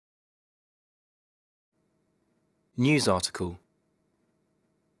News article.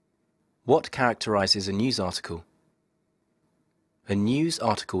 What characterizes a news article? A news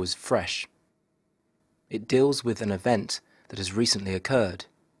article is fresh. It deals with an event that has recently occurred.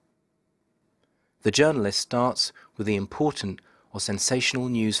 The journalist starts with the important or sensational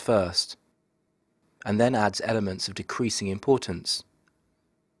news first, and then adds elements of decreasing importance.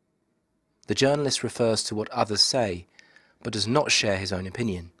 The journalist refers to what others say, but does not share his own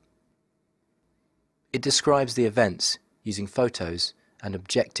opinion. It describes the events using photos and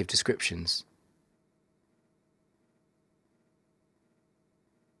objective descriptions.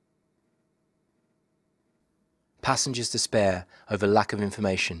 Passengers despair over lack of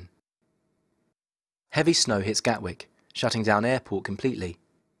information. Heavy snow hits Gatwick, shutting down airport completely.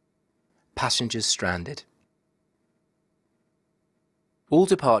 Passengers stranded. All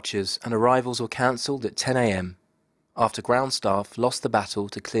departures and arrivals were cancelled at 10 a.m. after ground staff lost the battle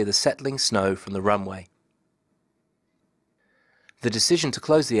to clear the settling snow from the runway. The decision to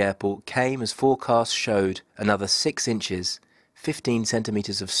close the airport came as forecasts showed another 6 inches, 15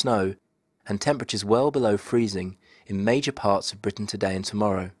 centimetres of snow, and temperatures well below freezing in major parts of Britain today and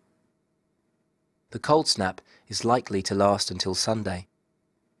tomorrow. The cold snap is likely to last until Sunday.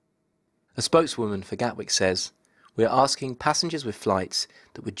 A spokeswoman for Gatwick says, "We are asking passengers with flights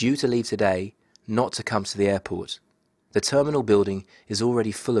that were due to leave today not to come to the airport. The terminal building is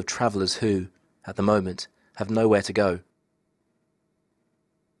already full of travellers who, at the moment, have nowhere to go."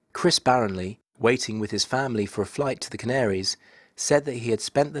 Chris Barronley, waiting with his family for a flight to the Canaries, said that he had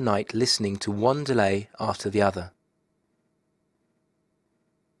spent the night listening to one delay after the other.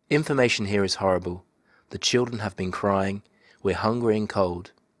 Information here is horrible. The children have been crying. We're hungry and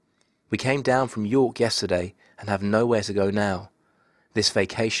cold. We came down from York yesterday and have nowhere to go now. This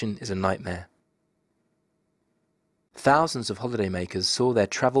vacation is a nightmare. Thousands of holidaymakers saw their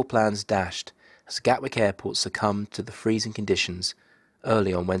travel plans dashed as Gatwick Airport succumbed to the freezing conditions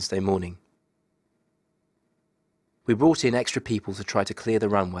early on Wednesday morning. We brought in extra people to try to clear the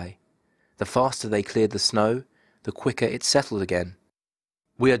runway. The faster they cleared the snow, the quicker it settled again.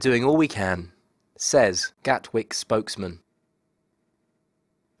 We are doing all we can, says Gatwick spokesman.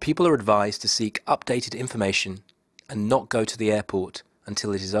 People are advised to seek updated information and not go to the airport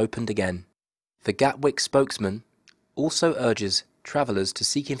until it is opened again. The Gatwick spokesman also urges travellers to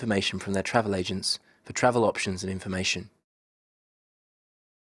seek information from their travel agents for travel options and information.